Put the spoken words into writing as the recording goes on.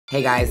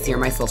Hey guys, here are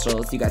my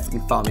socials. You guys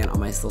can follow me on all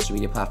my social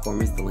media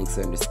platforms. The links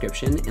are in the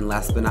description. And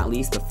last but not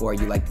least, before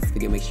you like this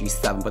video, make sure you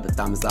sub and put the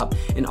thumbs up.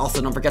 And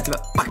also don't forget to...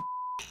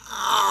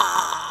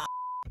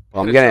 Well,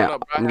 I'm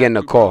getting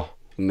a call.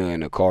 I'm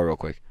getting a call real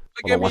quick.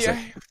 Hold on, one sec.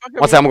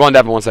 One sec, I'm going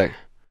Devin, one sec.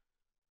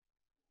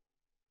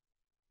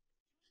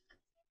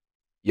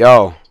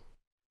 Yo.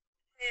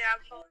 Yeah,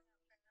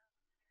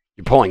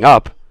 You're pulling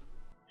up?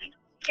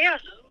 yeah.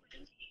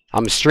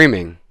 I'm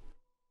streaming.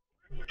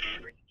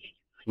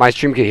 My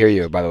stream can hear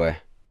you, by the way.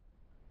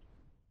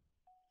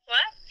 What?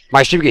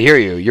 My stream can hear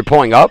you. You're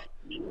pulling up?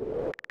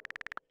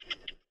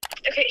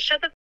 Okay,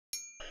 shut the.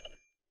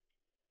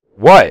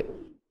 What?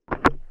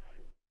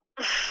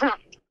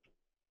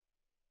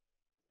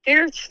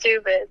 You're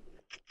stupid.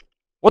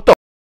 What the?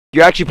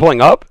 You're actually pulling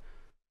up?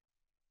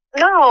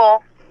 No.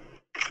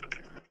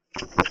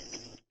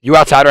 You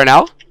outside right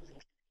now?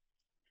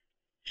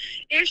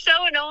 You're so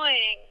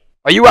annoying.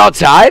 Are you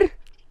outside?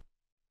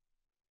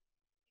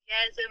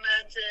 Yes, I'm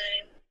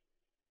outside.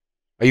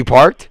 Are you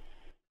parked?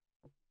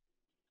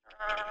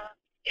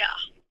 Yeah.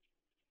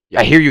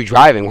 I hear you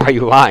driving. Why are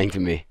you lying to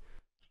me?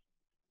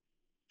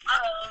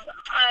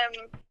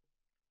 I'm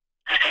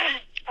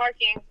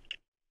parking.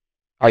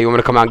 Are you want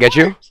me to come out and get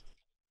you?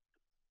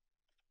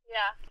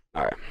 Yeah.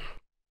 Alright.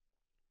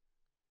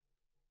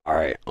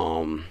 Alright,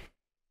 I'll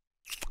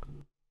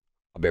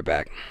be right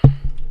back.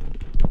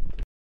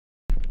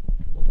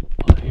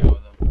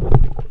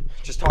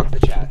 Just talk to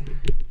the chat.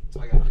 That's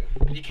all I gotta do.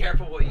 Be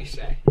careful what you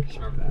say. Just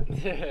remember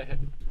that.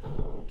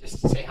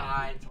 Just say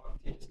hi and talk.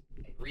 Just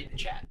read the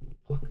chat.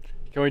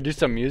 Can we do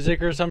some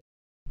music or something?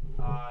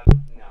 No.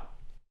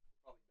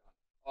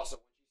 Also,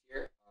 when she's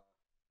here,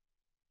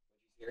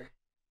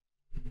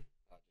 just sit in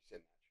that chair.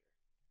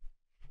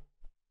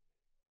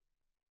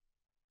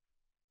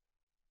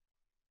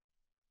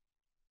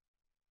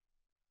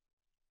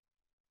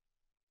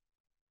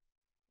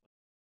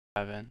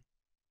 Evan.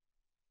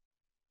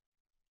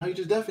 How you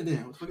just deaf it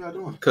then? What the fuck y'all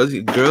doing? Cause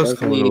girls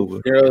coming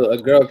over. A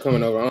girl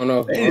coming over. I don't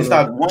know. They need to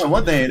stop.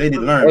 One thing they need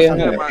to learn.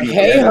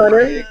 Hey,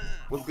 Hunter.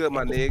 What's good,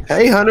 my nigga?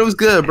 Hey, Hunter, what's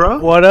good, bro?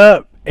 What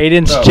up?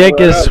 Aiden's Bro, chick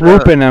what is up,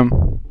 swooping him.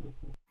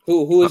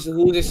 Who's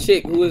this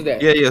chick? Who is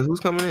that? Yeah. Who's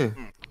coming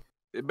in?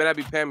 It better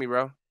be Pammy,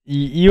 bro.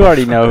 You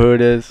already know who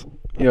it is.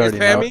 You It's already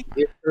know. Pammy?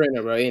 It's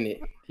Corinna, bro, ain't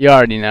it? You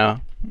already know.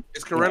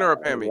 It's Corinna or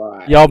Pammy?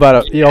 Wow. Y'all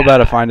about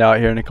to find out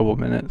here in a couple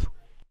minutes.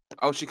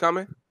 Oh, she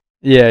coming?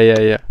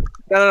 Yeah.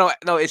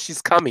 No.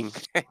 She's coming.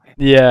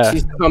 Yeah.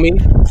 She's coming.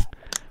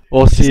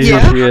 We'll see who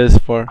she is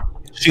for.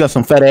 She got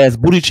some fat ass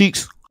booty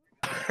cheeks.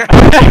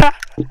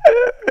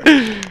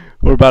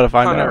 We're about to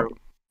find Hunter, out.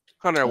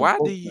 Hunter, why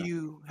do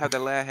you have the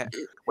lad hat?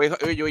 Wait,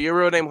 your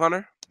real name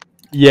Hunter?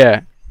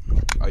 Yeah.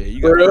 Oh yeah,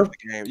 you got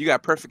perfect game. You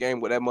got perfect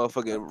game with that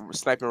motherfucking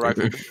sniping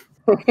rifle.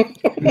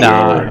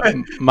 Nah,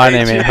 my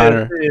name ain't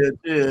Hunter.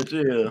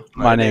 Chill.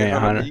 My name ain't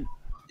Hunter.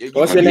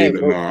 What's your name?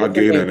 I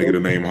gave that nigga the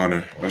name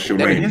Hunter. That's your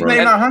name, His bro.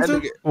 name not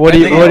Hunter? What do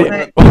you?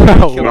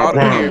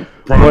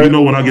 Prom, you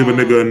know when I give a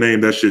nigga a name,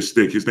 that shit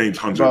stick. His name's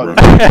Hunter, bro. I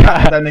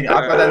thought that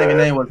nigga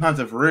name was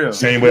Hunter for real.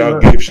 Same way I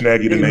gave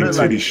Snaggy the name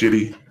Titty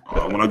Shitty.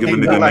 When I give a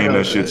nigga a name,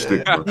 that shit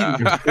stick, bro.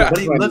 But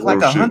he look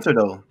like a hunter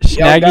though.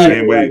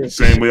 Snaggy.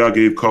 Same way I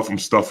gave Cuff him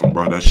Stuffing,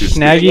 bro. That shit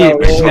stick.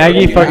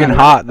 Snaggy fucking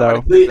hot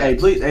though. Please,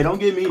 hey, don't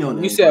get me on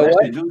that. You said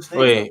what?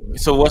 Wait,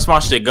 so what's my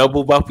shit?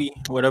 Gobble Buppy?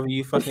 Whatever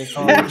you fucking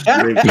call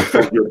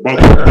it. Your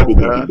bubble guppy,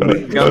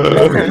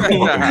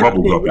 nigga.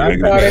 Bubble guppy, I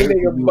call that nigga.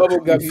 nigga bubble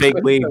guppy.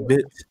 Fake wave,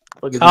 bitch.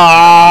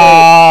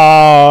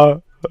 Ah.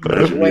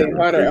 Wait,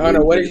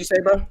 Hunter, what did you say,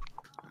 bro?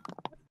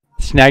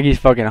 Snaggy's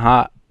fucking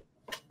hot.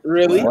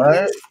 Really?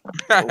 What?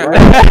 Hey,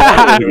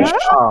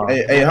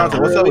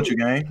 Hunter, what's up with you,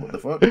 gang? What the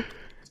fuck? Nigga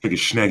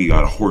Snaggy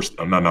got a horse.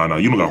 No.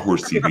 You don't got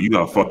horse teeth. You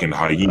got fucking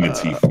hyena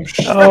teeth.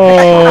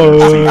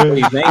 Oh.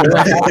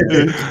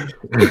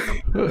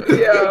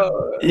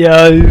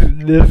 Yo,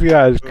 this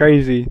guy's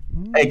crazy.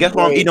 Hey, guess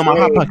what I'm eating on my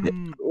hot pocket?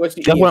 What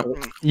you Guess what?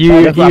 You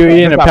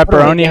eating a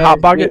pepperoni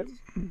hot pocket?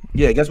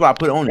 Yeah, guess what I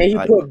put on And it? you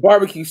Like, put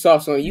barbecue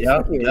sauce on it. You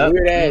fucking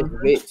weird ass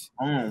bitch.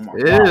 oh my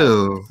God.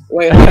 Ew.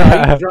 Wait,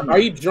 are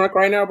you drunk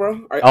right now,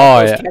 bro?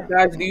 Oh, yeah.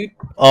 Guys, dude?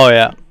 Oh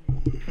yeah.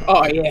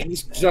 Oh yeah,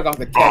 he's drunk off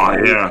the Oh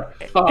cat. yeah.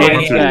 Oh,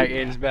 Aiden's Hunter, back.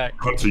 Aiden's back.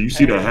 Hunter, you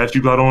see that hat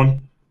you got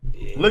on?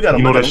 Look at him.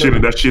 You know look that at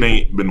him. shit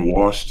ain't been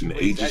washed in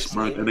ages,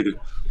 bro. That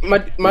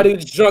nigga, My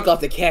dude's drunk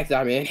off the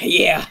cacti, man.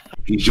 Yeah,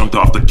 he jumped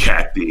off the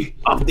cacti.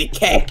 off the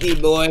cacti,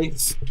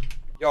 boys.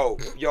 Yo.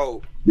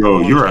 Yo,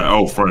 you're an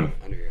old friend.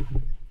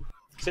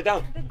 Sit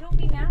down. Then don't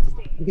be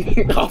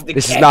nasty. Off the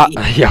This is cacti.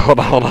 not. Yeah, hold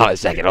on a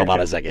second.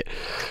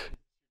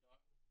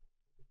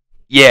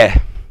 Yeah.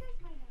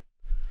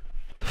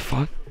 The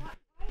fuck?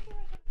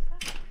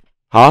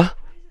 Huh?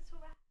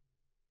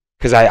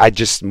 Because I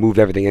just moved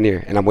everything in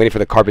here, and I'm waiting for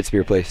the carpets to be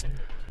replaced.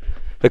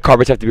 The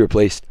carpets have to be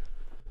replaced.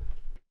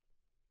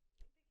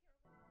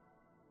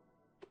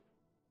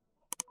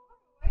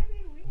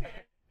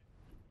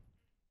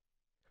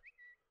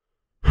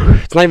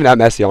 It's not even that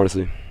messy,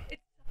 honestly.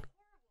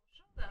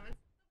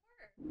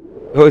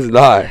 No, it's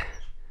not.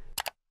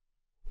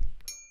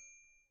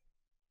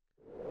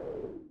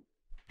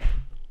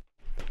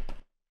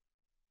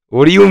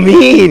 What do you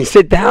mean?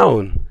 Sit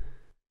down.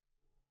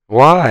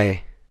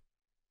 Why?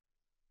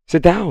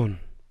 Sit down.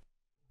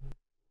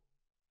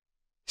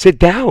 Sit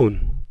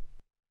down.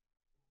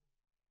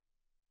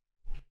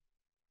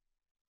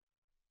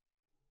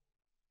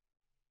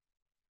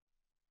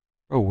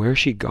 Bro, where's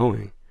she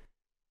going?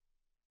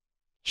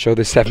 Show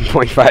the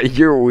 7.5.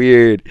 You're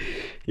weird.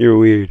 You're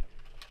weird.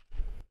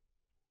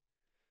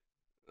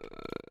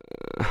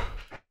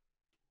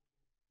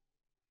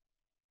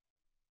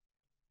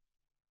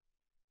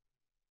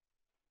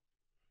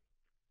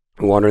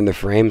 Wandering the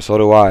frame, so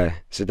do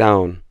I. Sit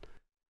down.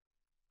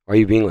 Why are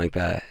you being like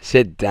that?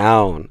 Sit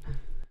down.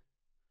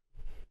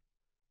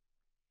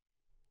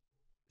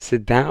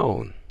 Sit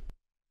down.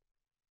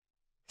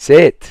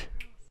 Sit.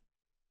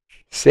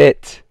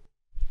 Sit.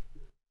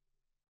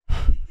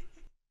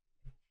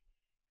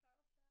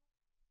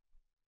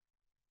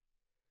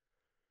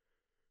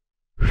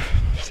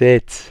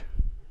 Sit.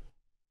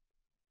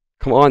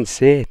 Come on,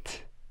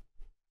 sit.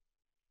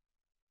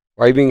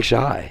 Why are you being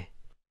shy?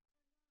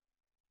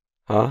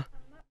 Huh?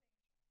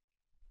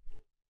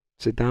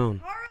 Sit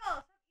down.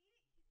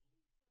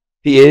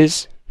 He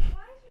is?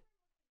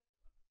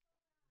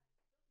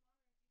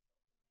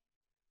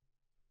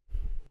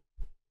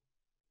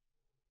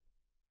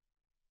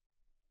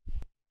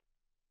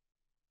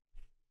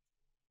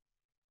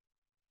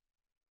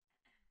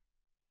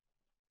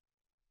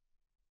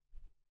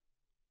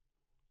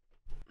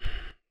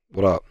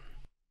 What up?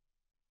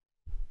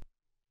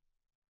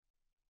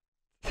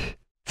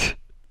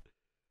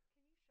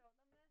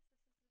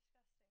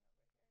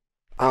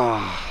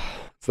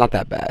 Ah, it's not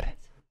that bad.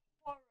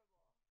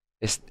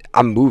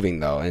 I'm moving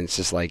though, and it's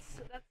just like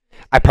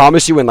I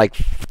promise you in like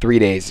 3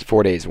 days,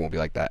 4 days it won't be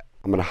like that.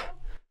 I'm gonna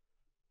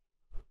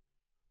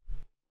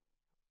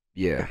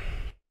yeah.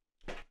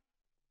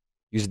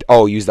 Use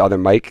the other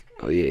mic.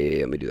 Oh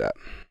yeah, let me do that.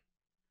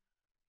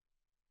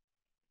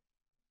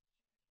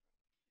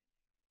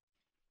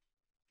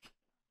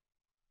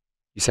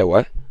 You said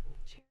what?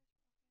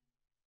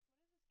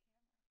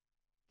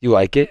 You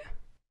like it?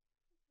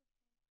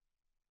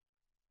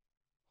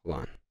 Hold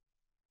on.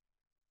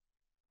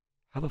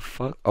 How the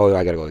fuck? Oh,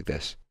 I gotta go like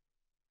this.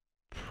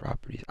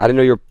 Properties. I didn't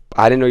know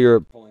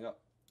you're pulling up.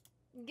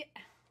 Yes,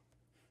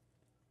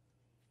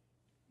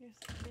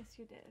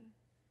 you did.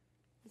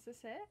 Is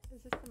this it?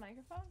 Is this the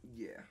microphone?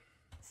 Yeah.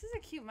 This is a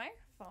cute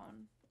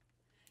microphone.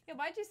 Yeah,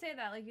 why'd you say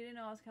that? Like you didn't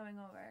know I was coming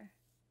over.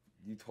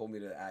 You told me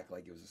to act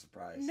like it was a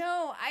surprise.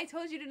 No, I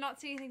told you to not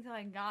say anything till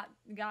I got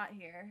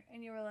here,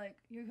 and you were like,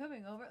 "You're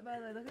coming over." By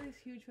the way, look at these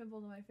huge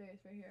pimples on my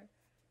face right here.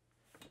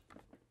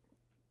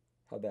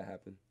 How'd that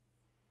happen?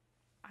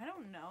 I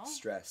don't know.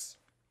 Stress.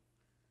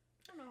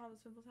 I don't know how those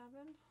pimples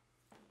happened.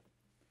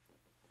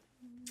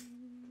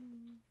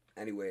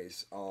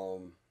 Anyways,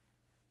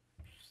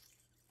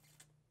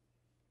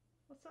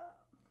 What's up?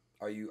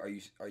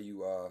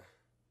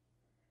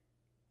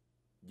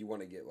 you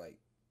want to get like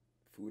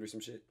food or some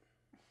shit?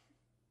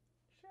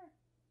 Sure.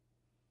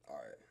 All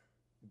right.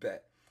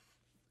 Bet.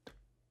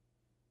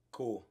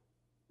 Cool.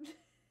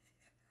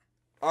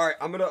 All right,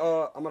 I'm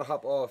gonna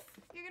hop off.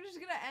 You're just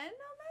gonna end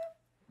on that?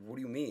 What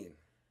do you mean?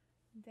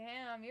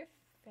 Damn, you're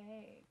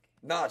fake.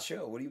 Nah,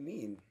 chill. What do you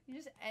mean? You're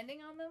just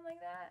ending on them like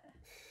that?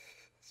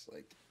 It's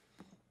like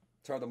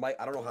turn the mic.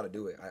 I don't know how to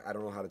do it. I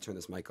don't know how to turn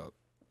this mic up.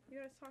 You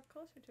gotta talk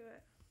closer to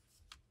it.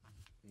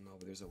 No,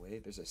 but there's a way.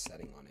 There's a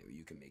setting on it where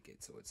you can make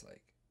it so it's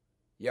like,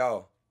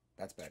 yo,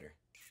 that's better.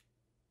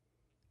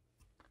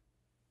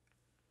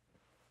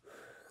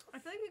 I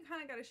feel like you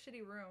kind of got a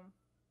shitty room.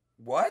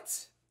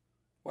 What?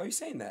 Why are you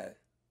saying that?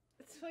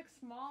 It's like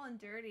small and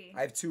dirty.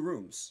 I have 2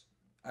 rooms.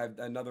 I have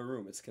another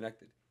room. It's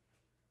connected.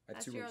 I have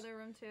That's 2 your rooms. other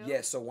room too?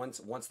 Yeah. So once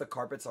the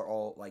carpets are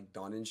all like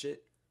done and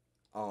shit,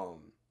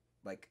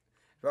 like,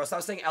 bro,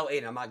 stop saying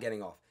L8. I'm not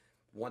getting off.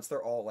 Once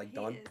they're all like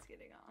done. He is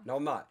getting off. No,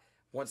 I'm not.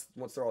 Once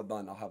they're all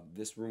done, I'll have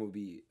this room will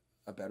be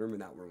a bedroom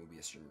and that room will be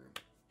a stream room.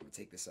 I'm gonna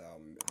take this out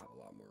and have a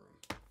lot more room.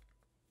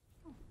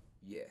 Oh.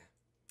 Yeah.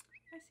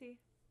 I see.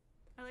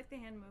 I like the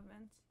hand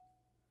movements.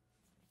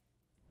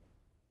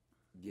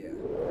 Yeah.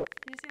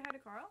 Did you say hi to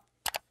Carl?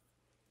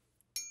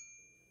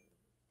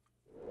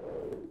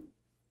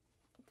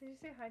 Did you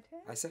say hi to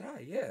him? I said hi.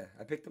 Yeah,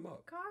 I picked him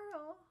up.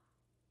 Carl.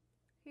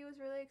 He was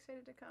really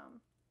excited to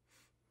come.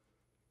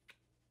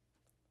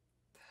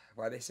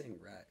 Why are they saying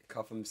rat?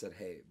 Cuffham said,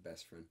 hey,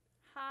 best friend.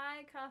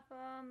 Hi,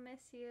 Cuffham.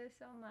 Miss you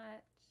so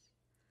much.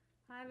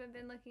 I haven't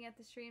been looking at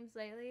the streams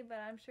lately, but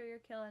I'm sure you're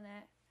killing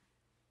it.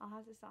 I'll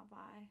have to stop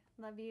by.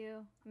 Love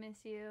you.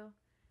 Miss you.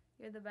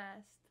 You're the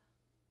best.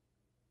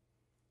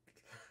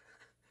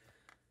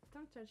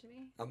 Don't judge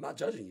me. I'm not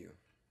judging you.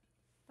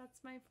 That's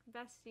my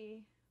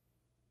bestie.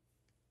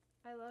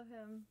 I love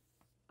him.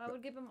 I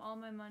would give him all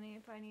my money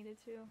if I needed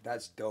to.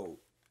 That's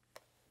dope.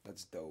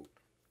 That's dope.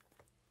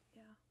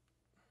 Yeah.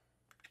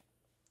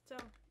 So,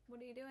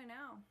 what are you doing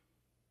now?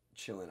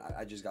 Chilling.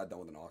 I just got done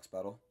with an ox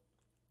battle.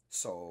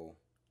 So,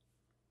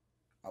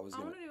 I want to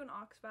do an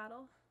ox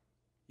battle.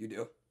 You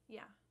do?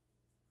 Yeah.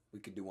 We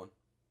could do one.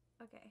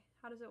 Okay.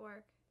 How does it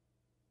work?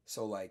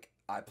 So, like,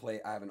 I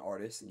have an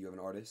artist and you have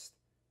an artist.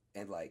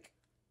 And, like,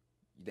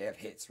 they have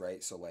hits,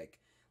 right? So like,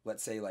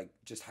 let's say like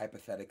just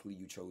hypothetically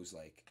you chose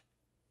like,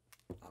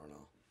 I don't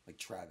know, like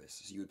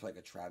Travis. So you would play like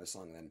a Travis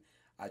song, and then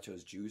I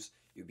chose Juice.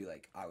 You'd be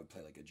like, I would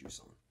play like a Juice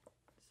song.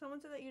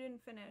 Someone said that you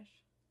didn't finish.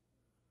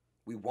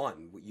 We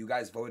won. You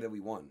guys voted that we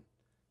won.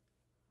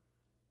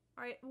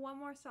 All right, one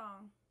more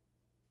song.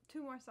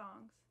 2 more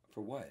songs.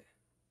 For what?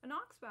 An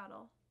Ox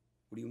battle.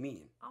 What do you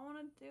mean? I want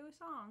to do a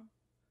song.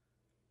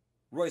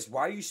 Royce,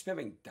 why are you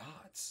spamming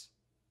dots?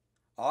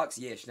 Ox,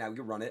 yeah, now we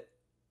can run it.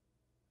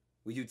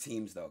 We do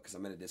teams though, because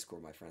I'm in a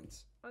Discord with my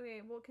friends.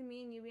 Okay, well, can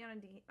me and you be on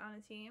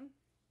a team?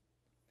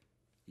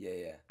 Yeah,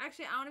 yeah.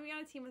 Actually, I want to be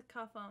on a team with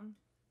Cuff'em.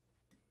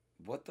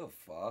 What the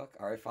fuck?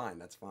 All right, fine,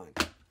 that's fine.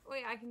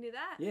 Wait, I can do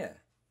that? Yeah.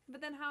 But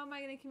then how am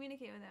I going to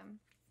communicate with him?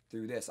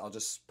 Through this, I'll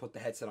just put the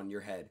headset on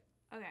your head.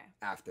 Okay.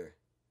 After.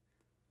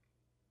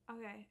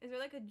 Okay. Is there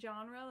like a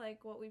genre,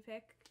 like what we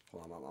pick?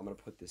 Hold on, I'm gonna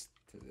put this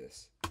to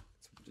this.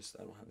 It's just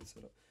I don't have it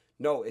set up.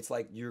 No, it's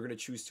like you're gonna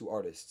choose 2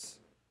 artists.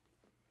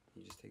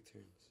 You just take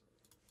turns.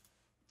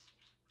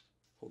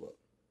 Hold up.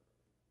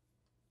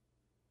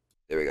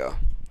 There we go.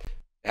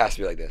 It has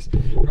to be like this.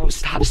 Bro,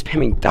 stop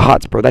spamming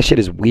dots, bro. That shit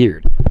is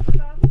weird.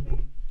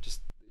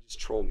 Just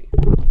troll me.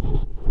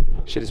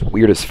 Shit is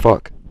weird as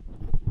fuck.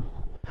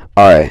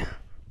 Alright.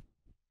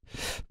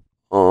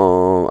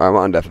 I'm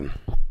on deafen.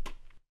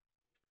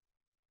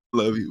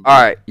 Love you.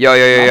 All right,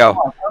 yo.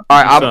 All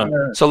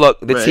right, so look,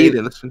 the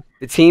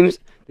teams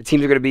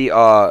are gonna be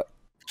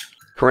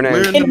Corinna.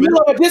 In the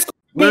middle of a Discord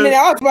meeting, you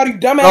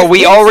dumbass. Oh,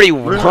 we already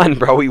won,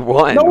 bro. We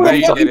won. No, All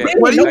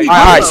what you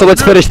right, so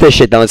let's finish this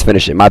shit. Then let's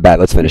finish it. My bad.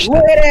 Let's finish it.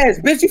 Ass,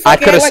 bitch, you I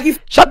fucking could have. like you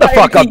Shut the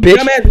fuck up, bitch.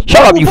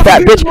 Shut up, you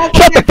fat bitch.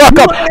 Shut the fuck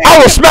up. I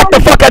will smack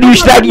the fuck out of you,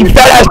 Snag, you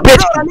fat ass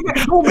bitch.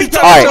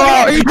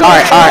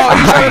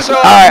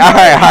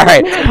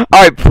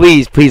 All right.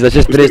 Please. Let's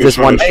just finish this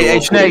one. Hey,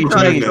 Snaggy.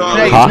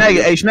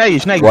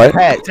 What?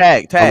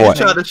 Tag. What?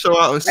 Try to show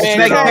out. Oh, we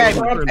stand up.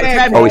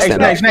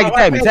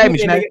 Tag me,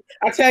 Snaggy.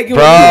 I tag you.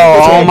 Bro,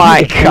 oh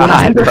my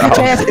god, bro.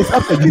 It's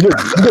up to you, you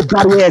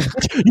body ass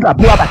bitch. You got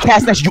blown out by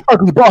cast next, you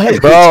ugly bald head.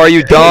 Bro, are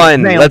you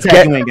done? Let's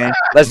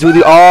do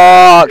the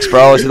Ox,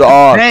 bro. Let's do the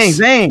Ox.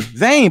 Zane,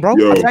 bro.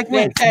 You try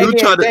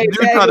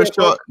to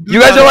show. You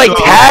guys are like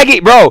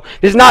tagging, bro.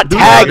 This is not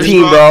tag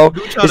team, bro.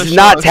 This is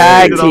not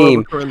tag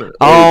team.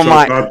 Oh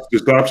my.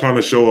 Stop trying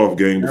to show off,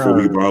 gang, before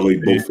we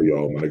violate both of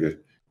y'all, my nigga.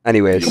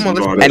 Anyways. Yo,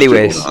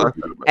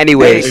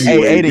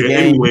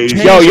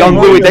 Young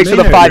Louie, thanks for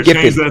the 5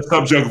 gifted. Change that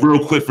subject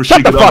real quick for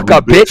Shut the fuck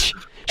up, bitch.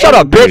 Shut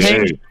up,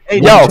 bitch.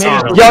 Yo. Hold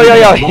up.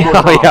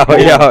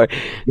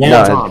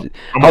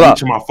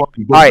 All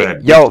right,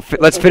 yo,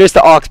 let's finish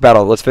the Ox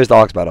battle.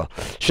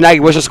 Shenagi,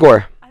 what's your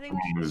score?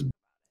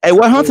 Hey,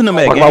 what hunting them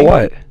at? Talk about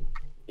what?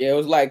 Yeah, it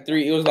was like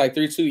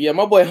 3-2. Yeah,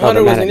 my boy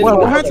Hunter was in this.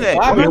 What Hunter?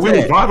 We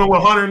was vibing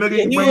with Hunter,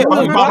 nigga. We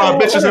popping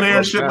bitches in there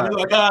and shit.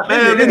 Like, God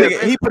damn,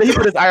 nigga. He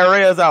put his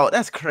IRAs out.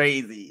 That's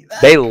crazy.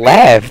 They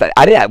laughed.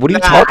 I didn't. What are you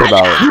talking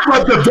about? You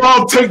let the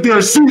dog take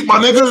their seat, my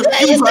nigga.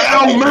 He was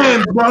an old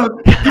man, bro.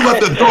 You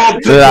let the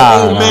dog take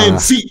the old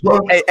man's seat,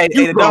 bro. Hey,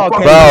 the dog.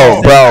 Bro.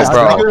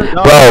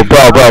 All right,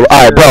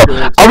 bro.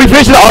 Are we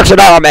finishing the Ox or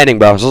not? I'm ending,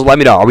 bro. So let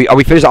me know. Are we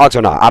finishing the Ox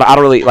or not? I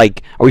don't really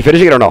like. Are we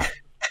finishing it or no?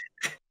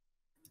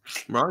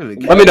 Bro,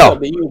 let me know.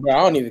 I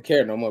don't even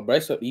care no more, bro.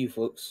 It's up to you,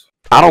 folks.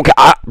 I don't care,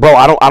 I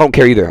don't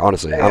care either.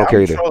 Honestly, I don't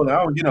care either.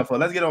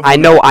 Let's get on. I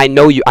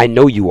know you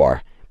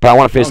are, but I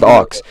want to finish the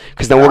Ox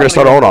because then we're gonna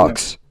start our own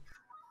Ox.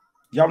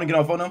 Y'all want to get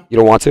on phone now? You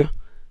don't want to?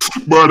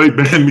 Bro, they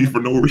banned me for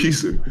no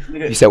reason.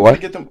 You said what?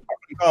 Get them.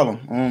 Call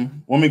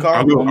them. Want me to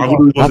call?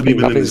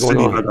 Nothing's going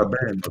on.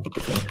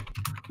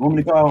 Want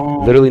me to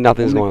call? Literally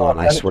nothing's going on.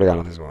 I swear to God,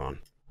 nothing's going on.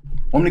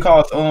 Want me to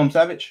call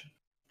Savage?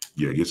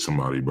 Yeah, get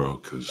somebody,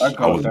 bro. Because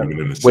I wasn't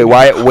even in the city.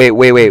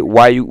 Wait.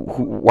 Why are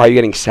you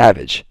getting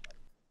Savage?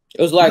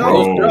 It was like the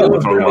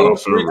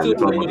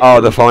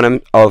phone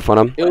him.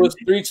 It was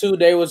 3-2.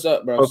 They was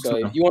up, bro. So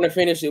if you want to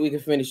finish it, we can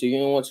finish it. You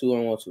don't want to, I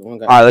don't want to. All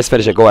right, let's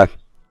finish it. Go ahead.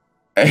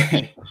 Go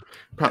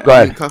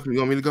ahead. You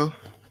want me to go?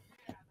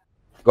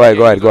 Go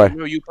ahead. I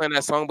remember you playing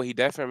that song, but he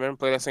definitely remember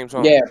play that same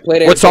song. Yeah, play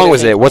that. What song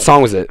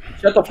was it?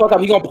 Shut the fuck up.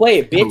 He gonna play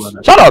it,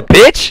 bitch. Shut up,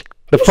 bitch.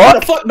 The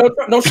fuck?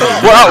 No shut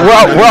up. We're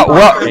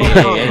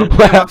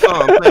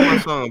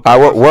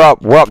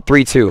up. We're up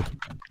 3-2.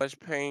 Much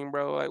pain,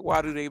 bro. Like,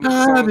 why do they?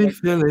 I've been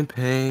feeling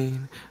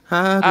pain.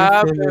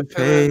 I've been feeling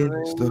pain.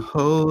 So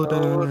hold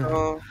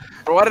on.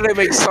 Bro, why do they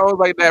make songs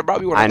like that,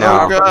 bro? I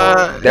know.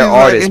 They're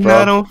artists, bro.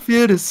 I don't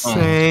feel the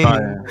same.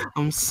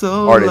 I'm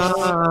so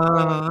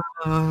lost.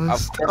 Of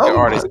course they're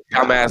artists.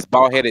 Dumbass,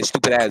 bald-headed,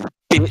 stupid-ass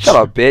bitch. Shut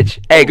up, bitch.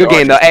 Hey, good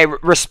game, though. Hey,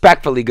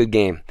 respectfully, good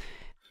game.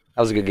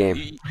 That was a good game.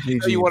 You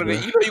know you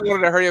wanted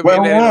to hurry up.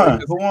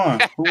 Who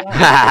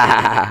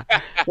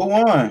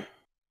won?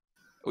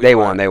 They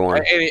won.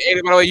 Hey,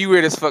 by the way, you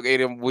weird as fuck,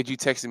 Adin. Would you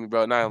texting me,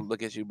 bro? Now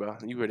look at you, bro.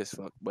 You weird as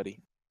fuck, buddy.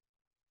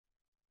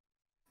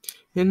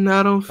 And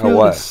I don't feel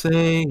the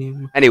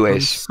same.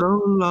 Anyways. I'm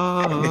so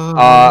lost.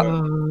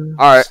 All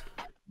right.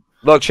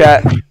 Look,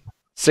 chat.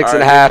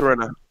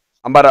 6.5.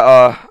 I'm about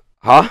to,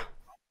 huh?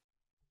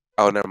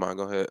 Oh, never mind.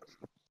 Go ahead.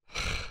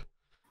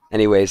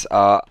 Anyways,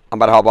 I'm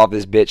about to hop off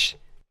this bitch.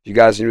 You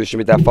guys are new to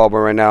stream at that fall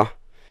right now.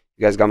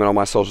 You guys got me on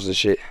my socials and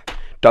shit.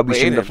 W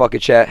stream the fucking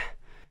chat.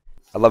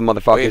 I love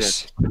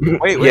motherfuckers.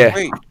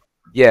 Wait.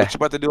 Yeah. What you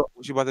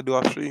about to do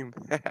off stream?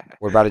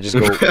 We're about to just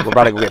go. We're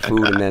about to go get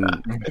food and then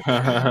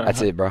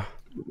that's it, bro.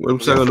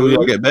 What's I gonna do when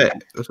y'all get back?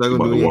 What's I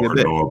gonna do when y'all get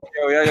back? Yo,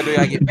 y'all gonna do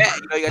y'all get back?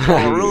 You know, you got your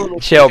own room.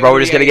 Chill, bro.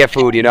 We're just gonna get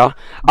food, you know.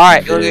 All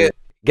right.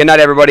 Good night,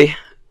 everybody.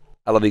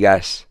 I love you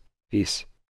guys. Peace.